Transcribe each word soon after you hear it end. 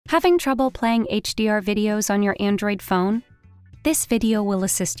Having trouble playing HDR videos on your Android phone? This video will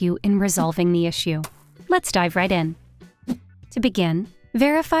assist you in resolving the issue. Let's dive right in. To begin,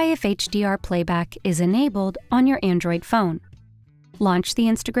 verify if HDR Playback is enabled on your Android phone. Launch the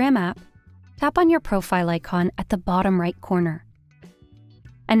Instagram app, tap on your profile icon at the bottom right corner,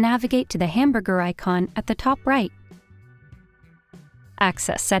 and navigate to the hamburger icon at the top right.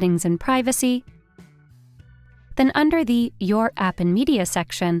 Access Settings and Privacy. Then under the Your App and Media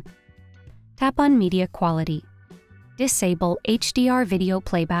section, tap on Media Quality. Disable HDR Video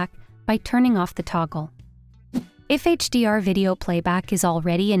Playback by turning off the toggle. If HDR Video Playback is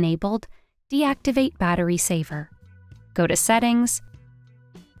already enabled, deactivate Battery Saver. Go to Settings,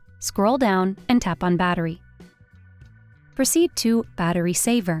 scroll down and tap on Battery. Proceed to Battery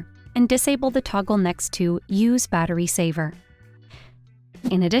Saver and disable the toggle next to Use Battery Saver.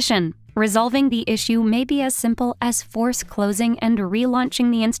 In addition, resolving the issue may be as simple as force closing and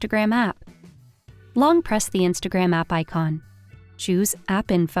relaunching the Instagram app. Long press the Instagram app icon, choose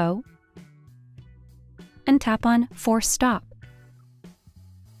App Info, and tap on Force Stop.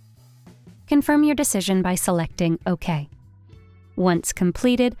 Confirm your decision by selecting OK. Once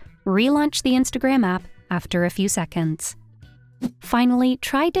completed, relaunch the Instagram app after a few seconds. Finally,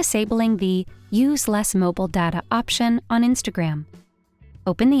 try disabling the Use Less Mobile Data option on Instagram.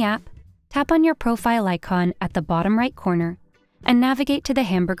 Open the app, tap on your profile icon at the bottom right corner, and navigate to the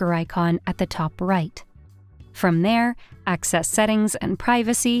hamburger icon at the top right. From there, access Settings and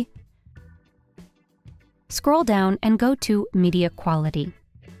Privacy. Scroll down and go to Media Quality.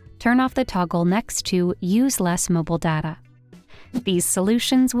 Turn off the toggle next to Use Less Mobile Data. These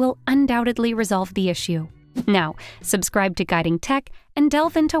solutions will undoubtedly resolve the issue. Now, subscribe to Guiding Tech and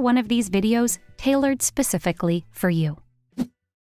delve into one of these videos tailored specifically for you.